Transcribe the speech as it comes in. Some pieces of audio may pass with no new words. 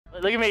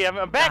Look at me. I'm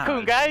a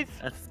Raccoon, guys.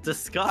 That's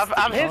disgusting.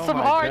 I've hit some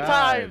hard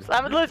times.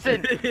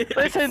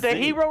 Listen, the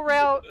hero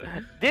route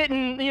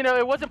didn't,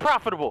 it wasn't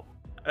profitable.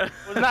 It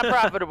was not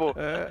profitable.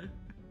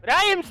 But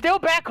I am still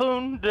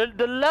Raccoon,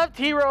 the loved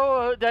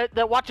hero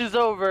that watches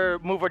over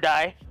Move or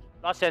Die,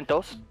 Los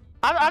Santos.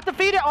 I've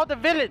defeated all the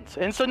villains,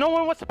 and so no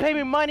one wants to pay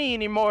me money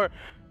anymore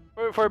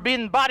for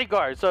being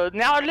bodyguard. So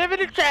now I live in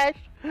the trash.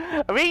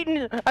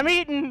 I'm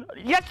eating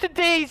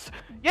yesterday's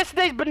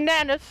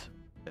bananas.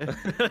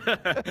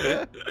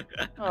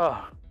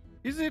 Oh.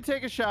 You just need to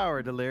take a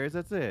shower, Delirious.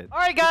 That's it. All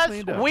right,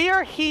 guys, we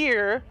are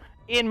here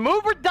in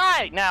Move or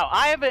Die. Now,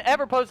 I haven't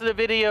ever posted a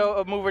video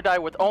of Move or Die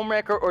with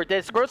Omrecker or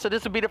Dead Squirrel, so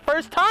this will be the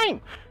first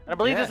time. And I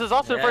believe this is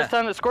also the first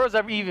time that Squirrel's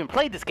ever even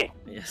played this game.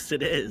 Yes,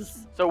 it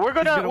is. So we're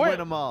gonna win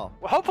them all.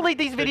 Hopefully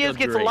these videos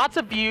get lots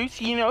of views.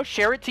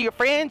 Share it to your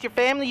friends, your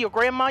family, your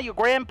grandma, your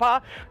grandpa.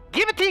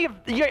 Give it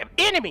to your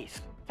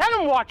enemies. Tell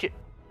them to watch it.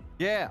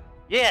 Yeah.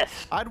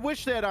 Yes. I'd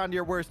wish that on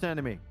your worst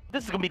enemy.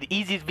 This is gonna be the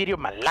easiest video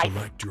of my life.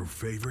 Select your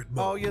favorite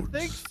modes. Oh, you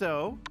think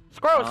so?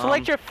 Squirrel,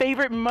 select your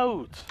favorrit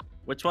modes.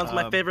 Which one's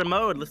my favorite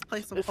mode? Let's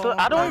play some.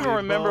 I don't even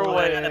remember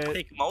what. I gotta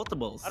pick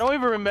multiples. I don't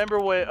even remember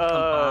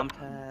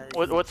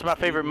what's my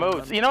favorite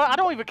modes. You know what? I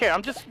don't even care.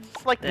 I'm just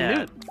selecting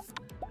new.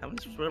 I'm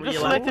just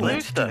selecting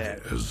new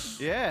stuff.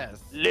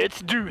 Yes.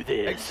 Let's do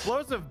this.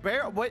 Explosive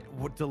barrel.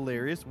 What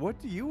Delirious? What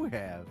do you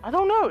have? I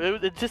don't know.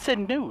 It just said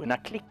new, and I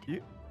clicked.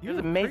 You have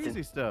amazing.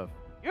 Crazy stuff.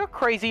 You're a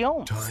crazy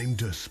home. Time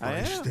to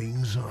spice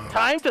things up.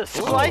 Time to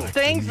spice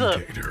things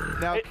up.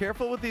 Now,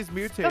 careful with these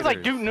mutators. Sounds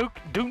like Duke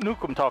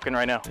Nukem talking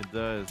right now. It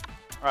does.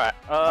 All right.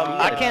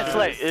 I can't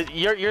select.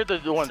 You're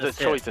the one that's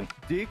choosing.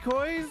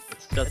 Decoys?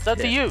 It's up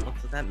to you. What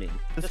does that mean?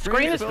 The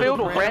screen is filled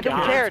with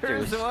random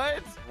characters.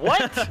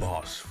 What?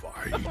 Boss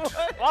fight.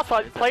 Boss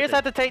fight. Players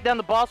have to take down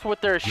the boss with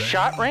their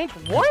shot range.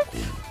 What?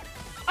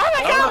 Oh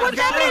my God! What's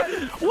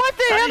happening? What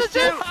the hell is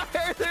this?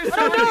 I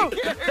don't know.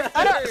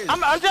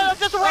 I'm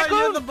just a raccoon.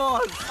 You're the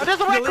boss. I'm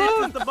just a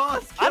raccoon. The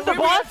boss. I'm the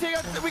boss.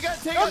 We got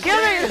to take Don't kill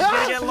me. You're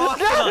gonna get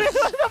lost.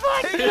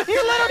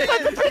 You little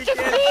sons of bitches,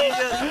 please.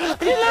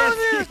 You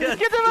little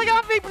get the fuck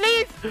off me,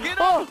 please. Get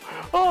him.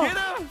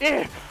 Get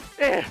him.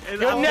 Yeah.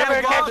 You'll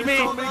never catch me.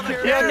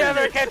 You'll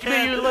never catch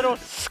me, you little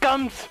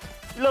scums.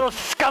 You little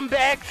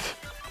scumbags.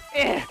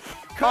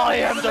 I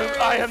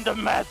am the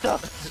master.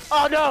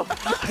 Oh no!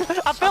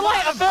 I feel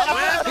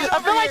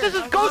like this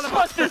is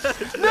Ghostbusters.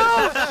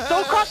 No!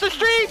 Don't cross the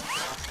street!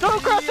 Don't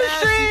cross the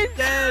street!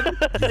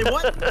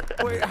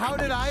 What? Wait, how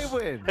did I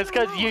win? It's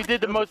because you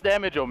did the most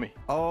damage on me.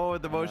 Oh,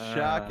 the most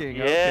shocking.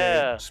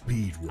 Yeah. Okay.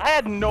 Speed run. I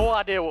had no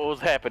idea what was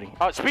happening.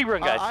 Speed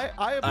run, guys.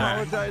 I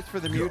apologize for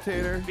the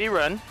mutator. Speed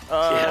run.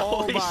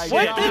 Oh my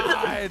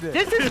God!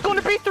 This is going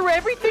to be through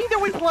everything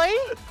that we play?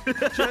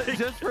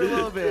 just for a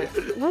little bit.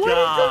 What is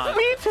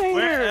this mutator?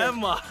 Where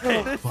am I?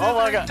 Oh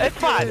my God! It's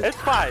fine. It's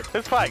fine.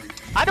 It's fine.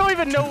 I don't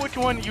even know which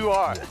one you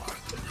are.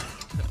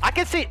 I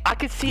can see.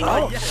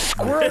 Oh, yes.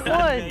 Squirrel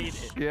one.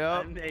 Yeah.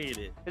 I made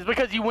it. It's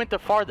because you went the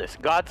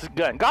farthest. God's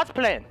gun. God's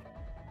plan.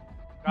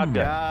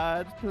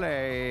 God's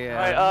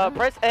plan. All right.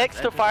 Press X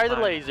to fire the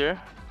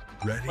laser.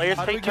 Ready? Players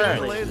take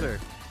turns. Laser?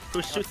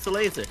 Who shoots the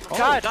laser?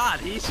 God. Oh God,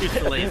 he shoots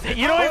the laser.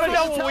 You don't even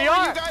know what we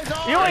are.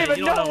 You don't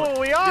even know what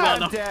we are.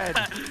 I'm dead.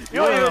 You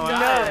don't even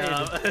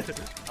know.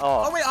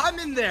 Oh wait, I'm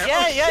in there.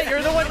 Yeah,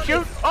 you're the one to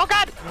shoot. Oh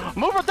God,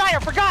 Move or Die. I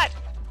forgot.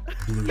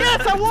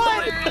 Yes, I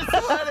won!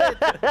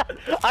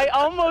 I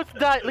almost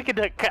died. Look at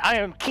that. I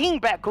am King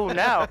Raccoon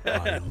now.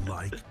 I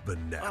like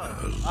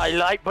bananas. I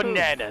like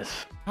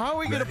bananas. How are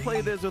we going to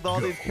play this with all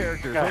these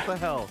characters? What the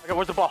hell? Okay,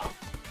 where's the ball?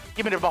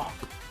 Give me the ball.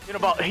 Give me the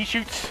ball. He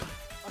shoots.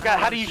 God,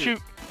 how do you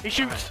shoot? He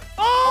shoots.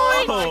 Oh,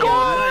 he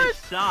scores!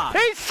 Nice shot.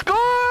 He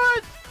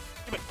scores!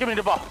 Give me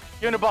the ball.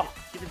 Give me the ball.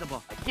 Give me the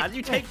ball. How do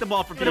you take the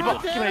ball from Give me the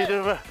people? ball. Give me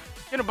the ball.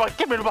 Give me the ball.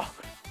 Give me the ball.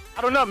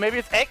 I don't know. Maybe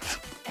it's X.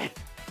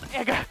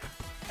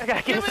 I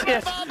gotta get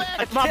this.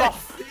 It's my ball.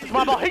 It's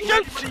my ball. He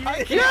shoots.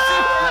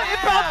 Yeah! It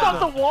bounced off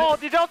the wall.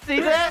 Did y'all see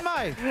that?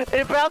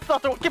 It bounced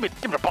off the wall. Give me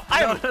the ball.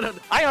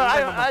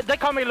 They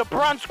call me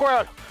LeBron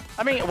Squirrel.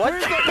 I mean, what?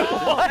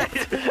 What?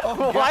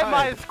 Why am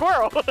I a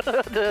squirrel?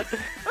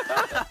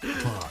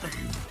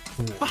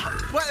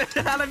 What? How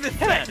did I miss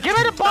that? Give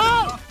me the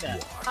ball!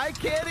 I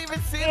can't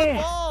even see the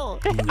ball.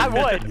 I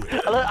won.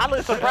 I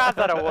look surprised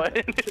that I won.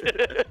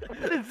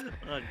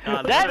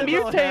 That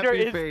mutator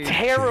is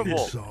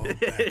terrible.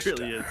 It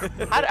really is.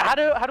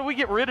 How do we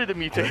get rid of the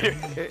mutator?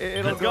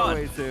 It'll go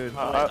away soon.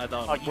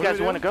 You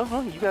guys want to go?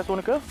 Huh? You guys want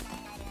to go?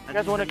 You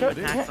guys want to go?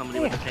 Attack somebody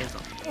with a chainsaw.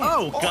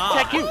 Oh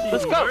God! Check you.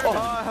 Let's go.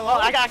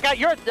 I got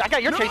your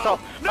chainsaw.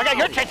 I got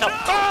your chainsaw.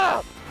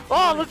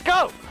 Oh, let's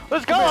go.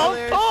 Let's go.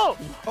 Oh.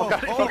 Okay.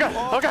 Come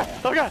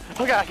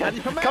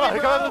on,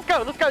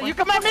 let's go. You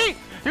come at me.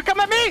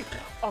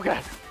 Okay.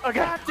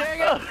 Dang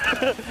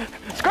it.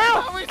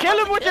 Squirrel,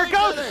 kill him with your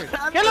ghost.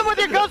 Kill him with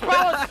your ghost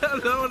powers.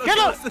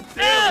 Kill him.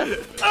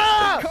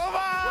 Come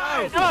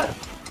on.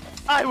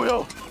 I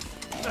will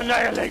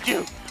annihilate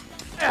you.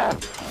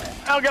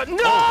 Oh God, no!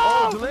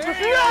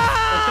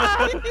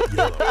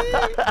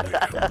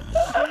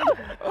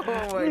 Oh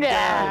my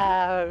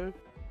God.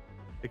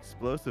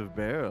 Explosive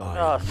barrel.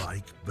 I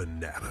like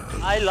bananas.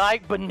 I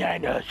like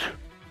bananas.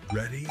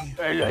 Ready?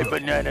 I like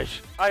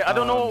bananas. I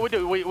don't know what we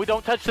do. We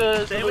don't touch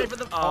the. Stay away from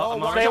the. Oh, I'm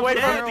stay already away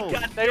dead. from-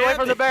 God Stay away damn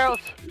from the it. barrels.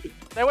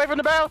 Stay away from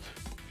the barrels.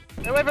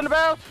 Stay away from the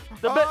barrels.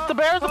 The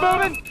barrels are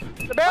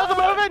moving. The barrels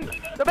are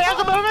moving. The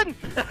barrels are moving.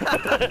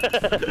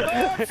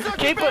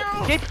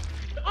 Keep.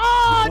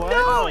 Oh What?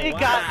 no! Oh, It wow.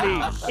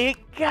 got me.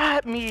 It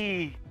got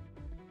me.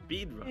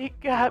 Speed run. It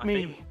got My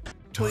me. favorite.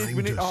 Please, Time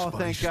we need- to oh,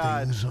 thank spice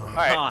God. things up. All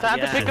right, Oh, time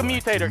yeah. to pick a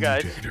mutator,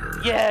 guys.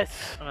 Mutator.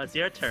 Yes. Oh, it's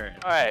your turn.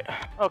 All right.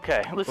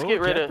 Okay. Let's Oh, get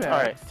rid of. jetpacks. All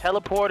right.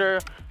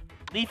 Teleporter.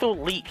 Lethal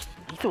leaps.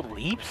 Lethal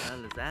leaps.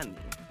 What does that mean?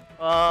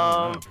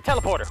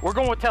 Teleporter. We're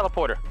going with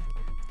teleporter.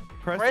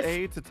 Press Press-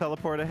 A to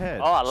teleport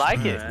ahead. Oh, I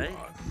like it. Alright.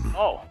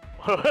 Oh.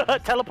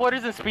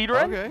 Teleporters and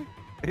speedrun. Okay.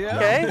 Yeah.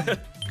 Okay.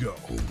 Go.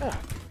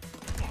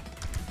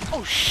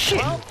 Oh shit.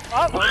 Oh,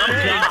 Oh,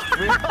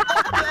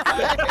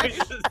 we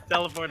just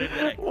teleported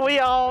back. we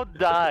all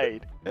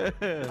died. All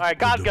right,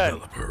 God gun.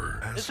 Developer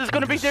This asked is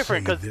gonna me be to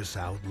different, say 'cause- this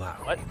out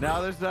loud. What? Now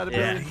there's not a Yeah.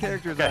 billion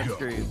characters Okay. on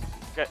screen.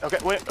 Okay. Okay.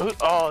 Wait. Who?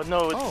 Oh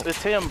no, Oh.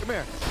 it's him. Come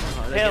here.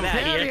 Oh, Him. get out of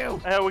Damn here.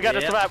 you. We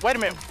gotta Yeah. survive. Wait a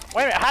minute.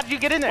 Wait a minute. How did you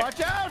get in there?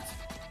 Watch out!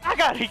 I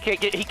got. He can't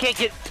get. He can't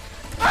get.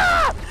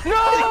 Ah!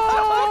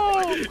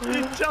 No!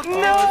 You jumped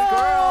No!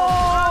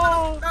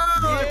 Oh,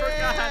 I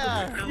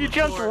Yeah. forgot. You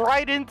jumped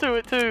right into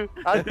it too.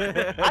 I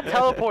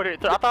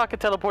teleported. I thought I could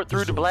teleport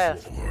through the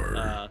blast.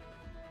 Floor.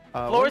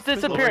 Floor is what's the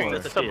disappearing.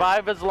 floor? Disappear.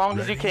 Survive as long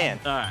as you can.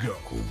 Alright. Go.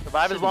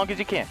 Survive as long as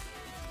you can.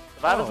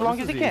 Survive Oh, as long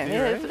this as you is can. easy,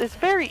 Yeah, right? it's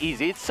very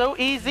easy. It's so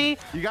easy.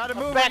 You gotta A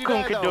move. when you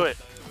Raccoon die, could though. do it.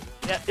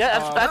 Yeah,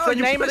 that's Oh, the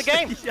you name of the pushed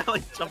game. it. Yeah,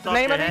 like jumped The off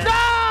name your of the head.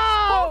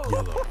 No!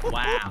 Yellow.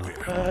 Wow.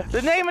 Win.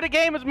 The name of the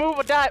game is move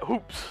or die.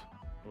 Hoops.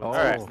 Oh. All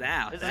right.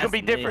 Now, This is that's gonna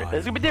be different. neat. This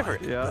is gonna be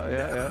different.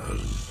 Yeah.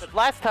 But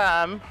last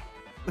time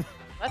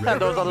there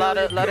was a lot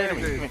of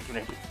enemies. Characters. Come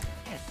here, come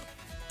here.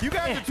 You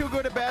guys are too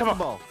good at Come on.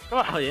 basketball. Come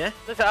on. Oh, yeah?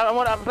 Listen,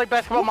 I've played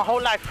basketball my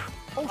whole life.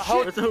 Oh My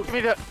whole- shit. give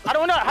me the. I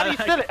don't know. How do you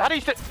steal it? How do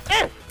you steal?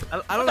 Eh! I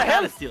don't What know the how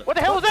hell? to steal it. What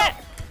the hell was that?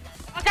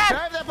 I got Can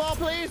I have that ball,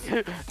 please?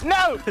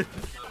 No!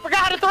 Forgot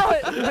how to throw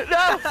it!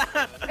 No!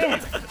 Eh,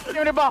 give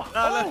me the ball!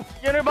 No.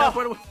 Give me the ball!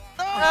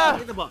 No.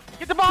 Get the ball.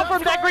 Get the ball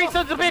from that green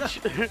son of a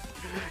bitch!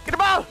 Get the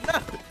ball!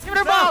 Give me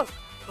the ball!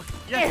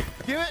 Yes.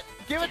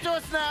 Give it to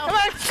us now. Come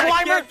on, I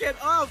Slimer! can't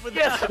get off with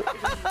Yes!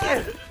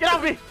 that. Get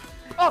off me!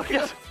 Oh,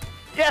 yes!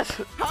 Yes!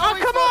 How are Oh, we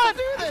come on!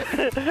 supposed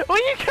to do this? Will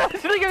you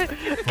guys give me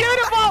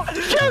the ball!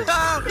 Shoot!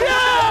 No.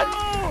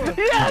 Yes!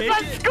 Yes, Make I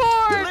it.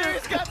 scored!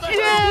 Larry's got the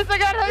Yes, I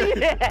got it!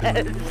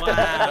 Yes!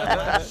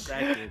 Wow.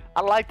 Second.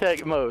 I like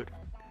that mode.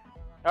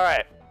 All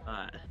right.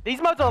 Alright.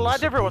 These modes are a lot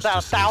different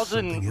without Supposed to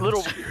say 1,000 something little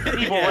else here.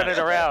 people Yeah. running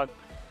around.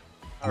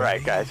 All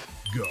right, guys.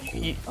 Go.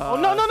 Oh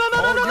no no no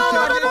no no no no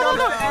no no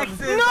no I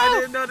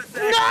didn't notice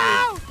the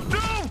exit.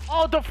 no!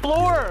 Oh, the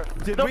floor!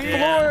 Did The we-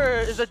 floor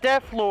is a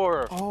death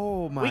floor.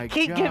 Oh my god. We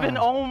keep giving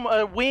Ohm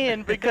a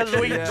win because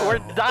Yeah. we're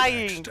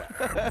dying.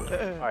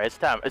 Backstab. All right, it's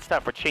time. It's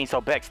time for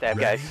chainsaw backstab,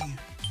 Ready? guys.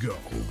 Go.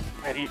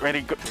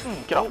 Ready, go.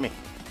 Get off me.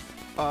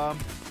 Oh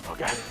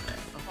god.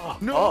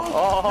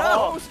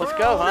 No. Let's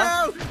go,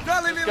 huh?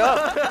 No, leave me Go.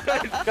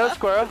 alone. Go,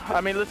 squirrel.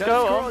 I mean, let's That's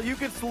go. cool. Ohm. You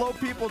can slow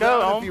people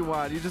Go, down Ohm. if you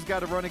want. You just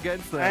gotta run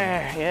against them.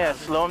 Yeah,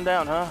 slow him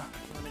down, huh?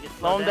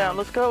 Slow him down.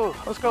 Let's go.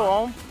 Let's go,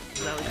 Ohm.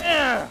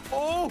 Yeah.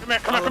 Oh. Come here,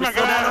 come here, come here,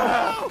 slow come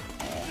down.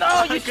 here.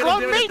 No, you couldn't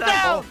slowed do it me this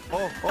time.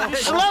 down. You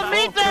slowed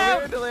me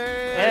down. Come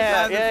here,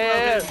 Yeah, Time to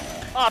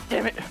yeah. Oh,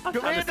 damn it. Come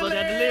Time here, to slow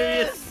down Delirious.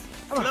 Delirious.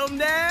 Slow him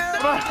down.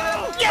 Come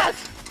on.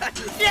 Yes!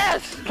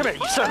 Yes! Come here,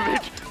 you son of a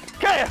bitch.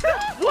 Come here.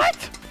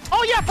 What?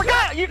 Oh, yeah, I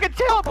forgot. You can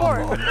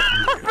teleport.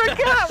 I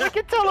forgot. We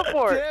can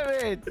teleport.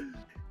 Damn it.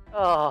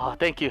 Oh,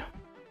 thank you.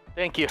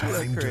 Thank you.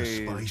 Time to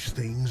crazy. spice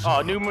things Oh,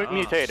 up. new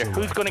mutator. Who's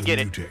Select going to the get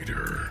it?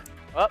 Mutator.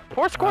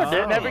 Poor squad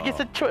never gets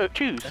to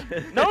choose.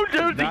 No,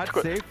 dude. Not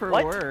safe for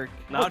What? work.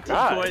 Now Oh, team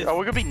God. choice. Are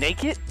we going to be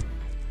naked?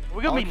 Are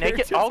we going to be All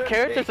naked? characters All are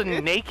characters are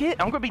naked. naked?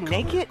 I'm going to be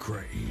naked?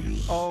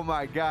 Craze. Oh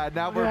my god,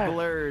 now we're Yeah.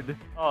 blurred.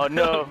 Oh,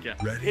 no.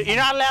 Ready? You're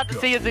not allowed to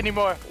see us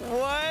anymore.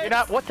 What? You're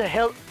not. What the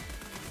hell?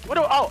 What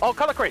do? Oh,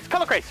 color craze.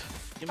 Color craze.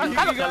 Give me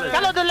Hello, the colors.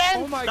 hello, the lens.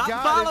 Oh my Stop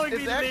god. following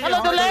it's me, actually Delirious. Hello,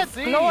 the hard to lens.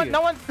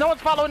 see. No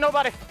one's following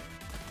nobody.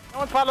 No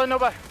one's following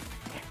nobody.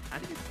 How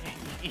do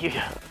you-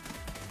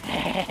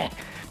 Yeah.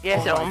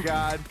 Yes, Oh my Ohm.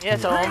 god.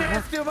 Yes, Green Ohm.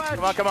 has too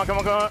much. Come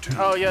on.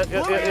 Oh, yeah.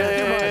 No.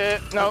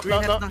 Yes,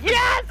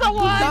 I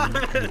won.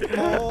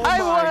 Oh I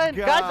my won.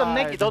 God. Guys, I'm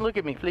naked. Don't look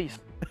at me, please.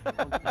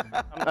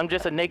 I'm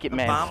just a naked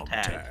man. Bomb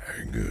tag.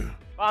 Tag.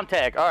 Bomb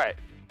tag. All right.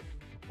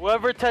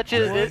 Whoever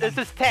touches, this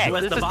is tag. Who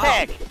has This the is bomb?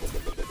 tag.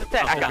 This is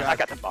tag. Oh, I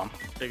got the bomb.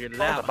 Figured it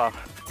I got the out.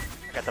 bomb.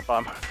 I got the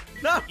bomb.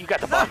 No. You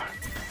got the bomb.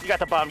 You got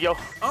the bomb, yo.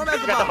 Oh,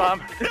 that's You got the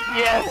bomb.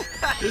 Yes.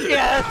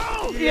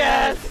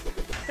 Yes.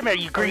 Come here,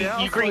 you green, yeah,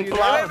 you I'll green slow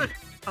you blob. down.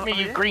 Come here,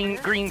 you yeah?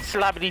 green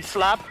slobbity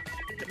slob.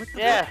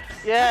 Yeah.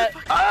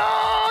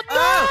 Oh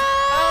no!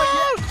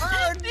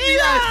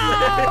 Yes.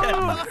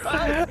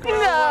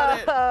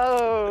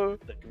 No!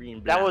 The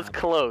green That was blob.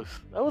 close.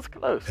 That was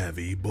close.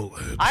 Heavy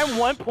bullets. I'm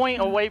 1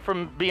 point away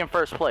from being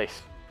first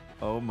place.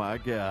 Oh my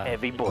god.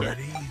 Heavy bullet.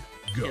 Ready?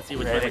 Go. Can't see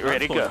which Ready, way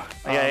ready, the go. gun's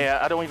Yeah.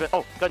 I don't even.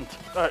 Oh, guns.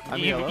 I'm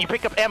You yellow.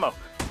 pick up ammo.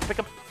 Pick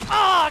up. Oh,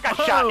 I got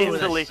shot that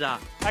instantly.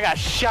 shot. I got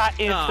shot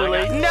I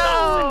instantly.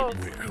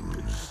 got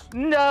Wins.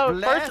 No.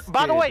 First,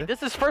 by the way, Blasted.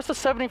 this is first to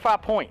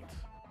 75 points.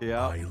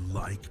 Yeah. I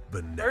like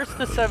bananas. First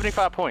to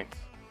 75 points.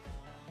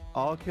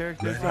 All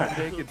characters have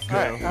naked All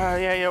right. skill.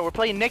 Yeah. We're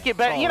playing naked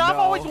basketball. Oh, You know, I've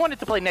no. always wanted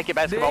to play naked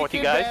basketball with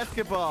you guys.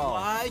 Basketball.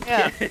 Why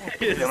Yeah. can't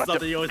this is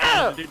something you always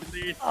want to do,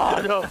 Delirious?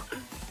 Oh no.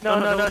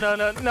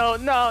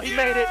 No. He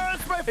made it.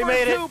 Yes, my He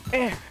made first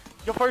it. hoop.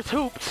 Your first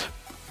hoops.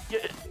 Yeah.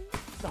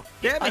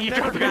 Damn it, You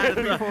never dropped got it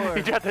it. before.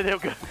 You dropped it.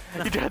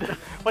 You dropped it.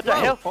 What the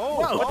hell?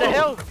 Oh, What the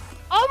hell?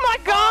 Oh my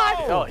God!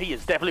 Oh. Oh, he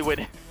is definitely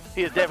winning.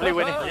 He is definitely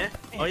winning. Yeah?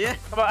 Oh, yeah?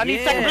 Come on, I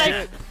need second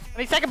place. I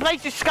need second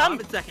place, you scum. I'm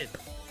in second.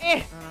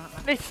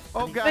 Please.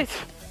 Oh, God. Please.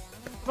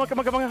 Come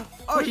on.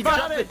 Oh, he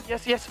dropped it.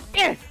 Yes.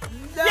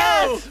 No!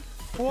 Yes.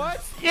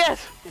 What?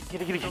 Yes.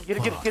 Get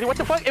it. What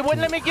the fuck? It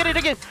wouldn't let me get it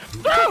again.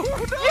 Through.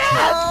 Oh,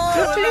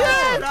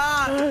 Yes.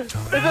 no! It's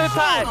a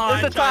tie. Oh,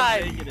 It's a I tried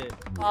tie. taking it.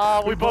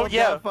 We both both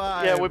yeah. got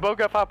 5. Yeah, we both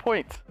got 5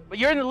 points. But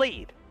you're in the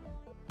lead.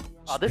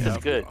 Oh, this is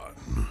good.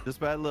 Just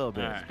by a little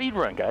bit. All right. Speed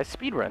run, guys.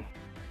 Speed run.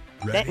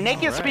 Ready?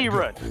 Naked Alright. speed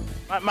run.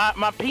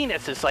 My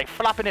penis is like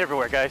flopping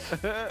everywhere, guys.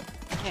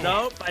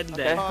 Nope, I'm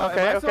dead.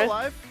 Okay. Am I still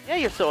alive? Yeah,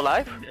 you're still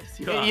alive. Yes,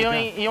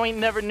 You ain't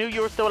never knew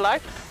you were still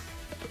alive?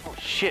 Oh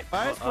shit.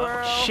 Bye,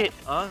 squirrel. Shit.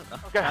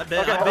 Okay.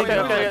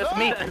 Okay, it's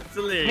me. It's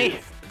Delirious. Me.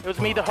 It was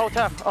me the whole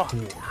time. Oh.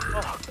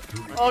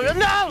 4, Oh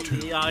no!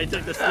 Yeah, he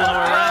took the slower No!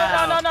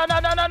 route. No!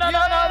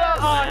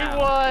 Oh, he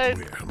won.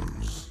 3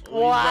 wins. Oh,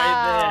 he's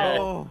right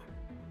there. Oh,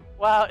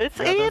 Wow, it's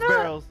Yeah, those you know,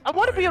 barrels. I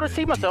want to be able to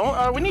see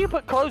myself. We need to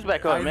put clothes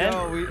back I on, man.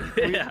 know.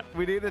 Yeah.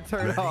 We need to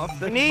turn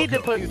off. We need to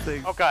put. these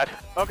things. Oh god!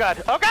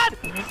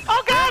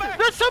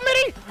 There's so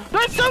many!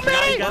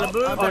 You gotta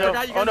move. Oh no!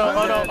 Now you Oh gotta no!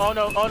 move.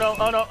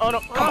 Oh no!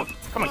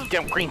 Come on, you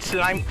damn green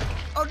slime!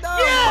 Oh no!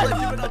 Yes! Let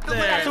you up there.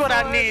 That's what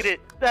I needed.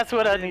 That's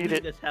what I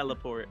needed. Just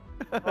teleport.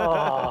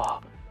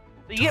 Oh.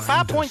 You get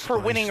 5 points for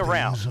winning a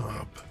round. Things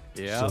up.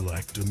 Yeah.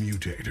 Select a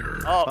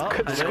mutator. Oh, Oh,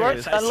 Squirt's there it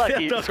is.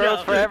 unlucky. Still Squirt's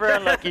got- forever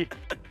unlucky.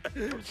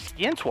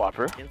 Skin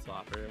swapper. Skin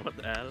swapper. What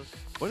the hell?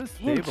 What is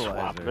Skin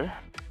stabilizer? swapper.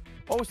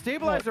 Oh,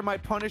 stabilizer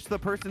might punish the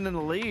person in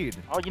the lead.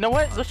 Oh, you know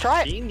what? Let's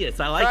try it. Genius.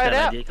 I like Try it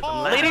that out. idea. 'Cause I'm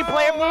Oh, last. Leading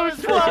player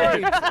moves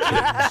forward.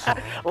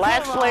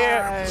 Last Come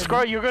player. on.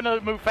 Squirrel, you're gonna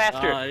move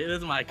faster. This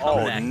is my Oh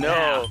comeback.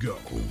 no. Go.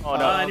 Oh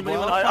no. Anybody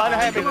well, wanna I'm fight?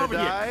 unhappy. Come over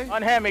here. Die.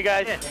 Unhand me,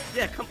 guys.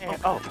 Yeah, come on.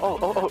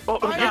 Oh,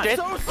 I'm you're dead.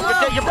 so You're slow.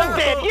 dead. You're both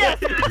dead. Yes,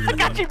 I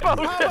got you both.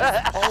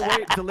 Oh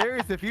wait,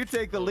 Delirious, if you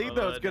take the lead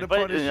though, it's gonna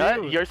But punish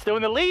you. you're still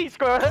in the lead,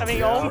 Squirrel. I mean,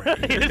 Yeah.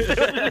 you're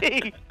still in the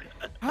lead.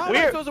 How am I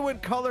weird. supposed to win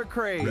color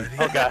craze? Ready?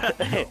 Oh god.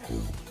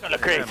 Gonna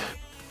crazy.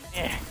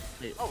 Yeah.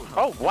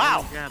 Oh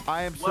wow.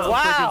 I am so Whoa.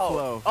 freaking Wow.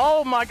 slow.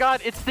 Oh my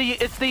god. It's these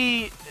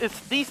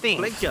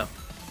things. Blinko.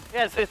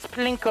 Yes, it's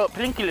Plinko.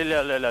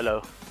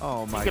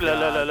 Oh my You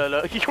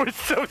god. were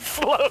so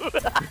slow.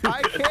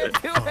 I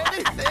can't do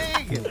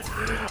anything.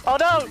 Oh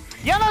no.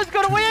 Yellow's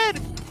gonna win.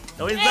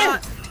 No, he's Yeah.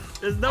 not.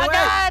 There's no I way.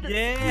 got it.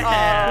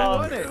 Yeah. Oh, Who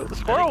won it? the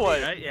squirrel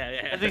won. Right?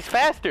 Yeah. Cause he's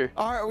faster.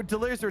 All right,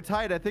 Delirious are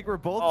tied. I think we're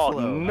both Oh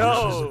slow.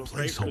 no.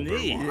 This is a me.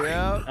 placeholder.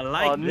 Yeah. I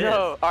like Oh this.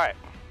 no. All right.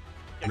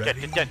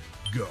 Ready?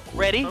 Go.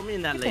 Ready? Throw me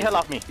in that Get the laser. hell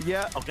off me.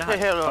 Yeah. Oh Get god. the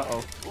hell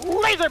off.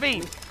 Laser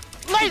beam.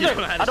 Laser.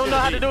 I don't know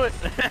how to do it.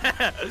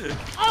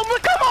 Oh,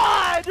 but come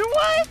on.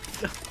 What?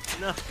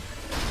 No.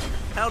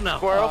 Hell no.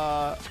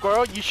 Squirrel.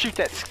 Squirrel, you shoot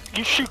that.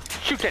 You shoot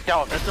that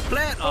dog. That's the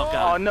plant. Oh Oh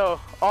god. no.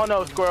 Oh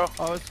no, Squirrel.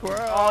 Oh, squirrel.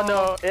 Oh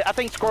no. I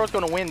think Squirrel's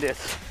gonna win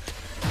this.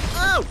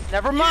 Oh.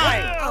 Never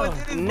mind. Oh,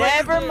 it didn't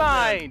Never work.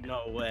 mind.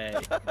 No way.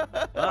 Well,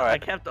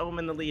 Alright. I kept Omen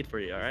in the lead for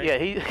you. All right. Yeah,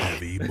 he.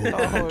 Heavy Oh,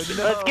 bullets.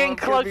 no. It's getting I'm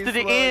close gonna to be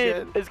the slow end.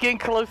 again. It's getting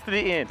close to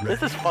the end.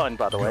 This is fun,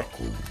 by the way.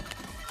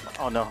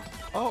 Oh no.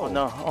 Oh. Oh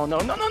no. Oh no.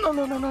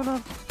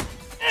 No.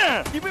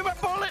 Give me my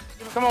bullet.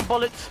 Come on,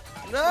 bullets.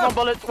 No. Come on,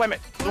 bullets. Wait a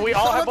minute. Do we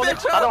all have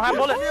bullets? I don't have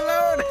bullets. Leave me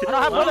alone. I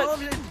don't have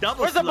bullets.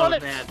 Double Where's the slow,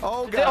 bullets? man.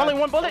 Oh Is god. there only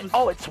one bullet?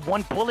 Oh, it's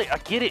one bullet. I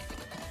get it.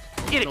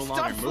 Get it. No Stop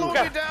longer slowing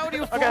moving. me down,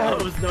 you Okay. fool.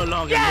 I was no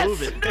longer Yes!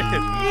 moving.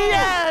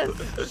 Yes.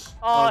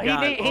 Oh, Oh, God.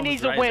 he Almost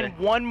needs to right win there.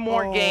 one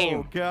more Oh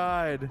game.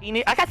 god.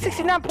 I got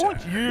 69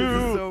 points. This is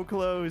You. so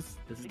close.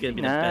 This is gonna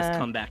be the best Nah.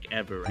 comeback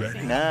ever, right?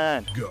 Ready?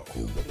 Nine. Go.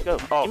 Go.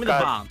 Oh Give me the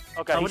god. bomb.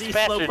 Oh god, Now, what he's are you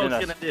faster slow than folks us.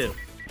 gonna do?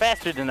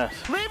 Faster than us.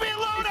 Leave me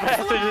alone. I'm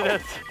Faster than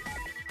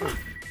slow. us.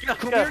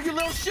 Come Go. here, you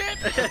little shit.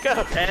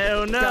 Go.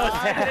 Hell no.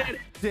 God.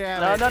 Damn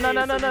No, it.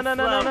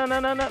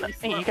 no.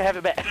 Hey, you can have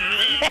it back.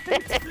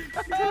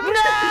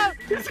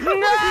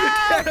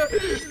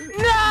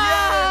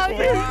 No!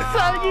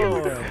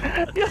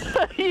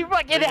 You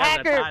fucking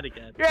hacker!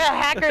 You're a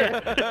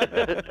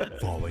hacker!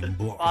 Falling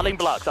block. Falling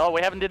blocks. Oh,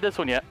 we haven't did this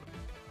one yet.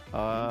 You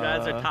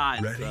guys are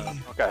tied. Ready?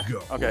 Okay.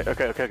 Go. Okay.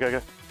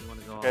 You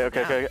wanna go all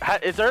Okay. down.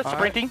 Is there a All right.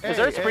 sprinting? Is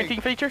there a Hey,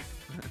 sprinting feature?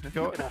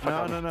 Go.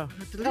 No, no, no.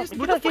 Delirious,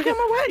 move the fuck out of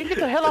my way. Get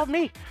the hell off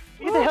me.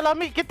 Get the hell off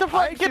me. Get the I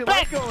fuck. actually Get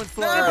back. like going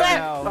slow Get right back.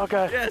 now.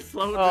 Okay. Yeah,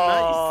 slow with the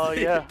Oh,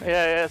 nice.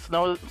 yeah.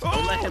 Snow.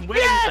 Don't let him win.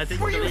 Yes! I think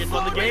Delirious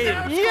won the game.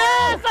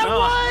 Yes, I No.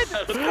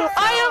 won!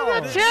 I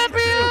am the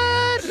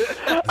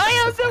champion! I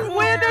am the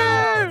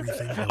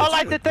winner! I'd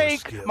like to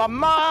thank my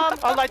mom.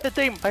 I'd like to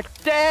thank my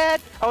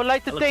dad. I would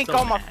like to thank so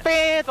all my mad.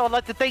 fans. I would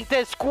like to thank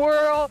that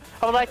squirrel.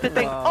 I would like to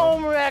thank Wow.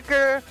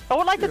 Omewrecker. I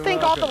would like to You're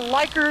thank all welcome. the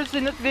likers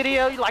in this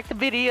video. You like the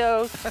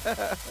videos.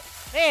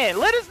 Man,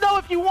 let us know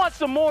if you want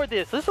some more of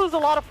this. This was a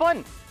lot of fun.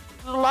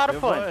 This was a lot of It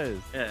fun. was.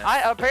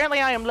 Yeah. Apparently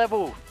I am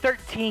level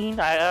 13.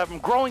 I'm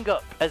growing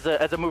up as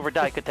a move or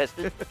die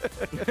contestant.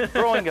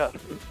 Growing up.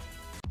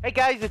 Hey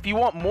guys, if you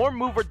want more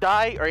move or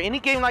die or any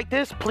game like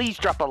this, please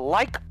drop a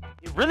like.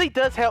 It really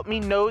does help me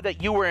know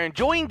that you are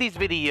enjoying these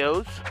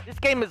videos. This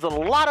game is a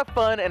lot of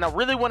fun and I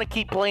really want to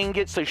keep playing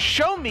it, so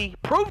show me,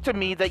 prove to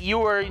me that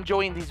you are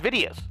enjoying these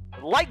videos.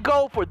 The like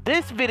goal for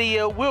this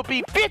video will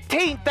be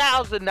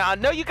 15,000. Now I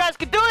know you guys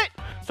can do it,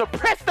 so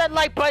press that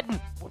like button.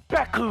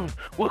 Raccoon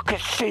will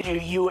consider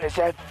you as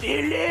a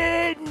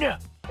villain.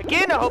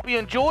 Again, I hope you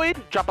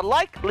enjoyed. Drop a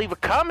like, leave a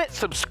comment,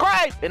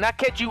 subscribe, and I'll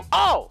catch you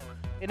all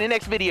in the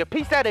next video.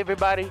 Peace out,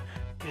 everybody.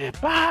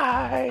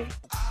 Goodbye.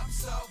 I'm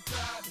so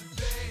proud to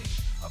be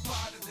a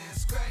part of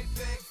this great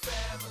big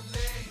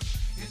family.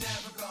 You're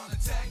never gonna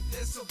take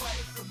this away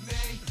from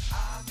me.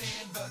 I'm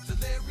in the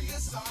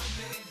delirious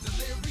army,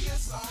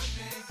 delirious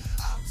army.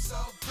 I'm so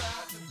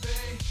proud to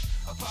be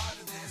a part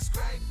of this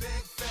great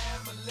big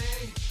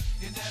family.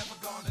 You're never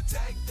gonna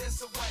take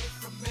this away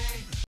from me.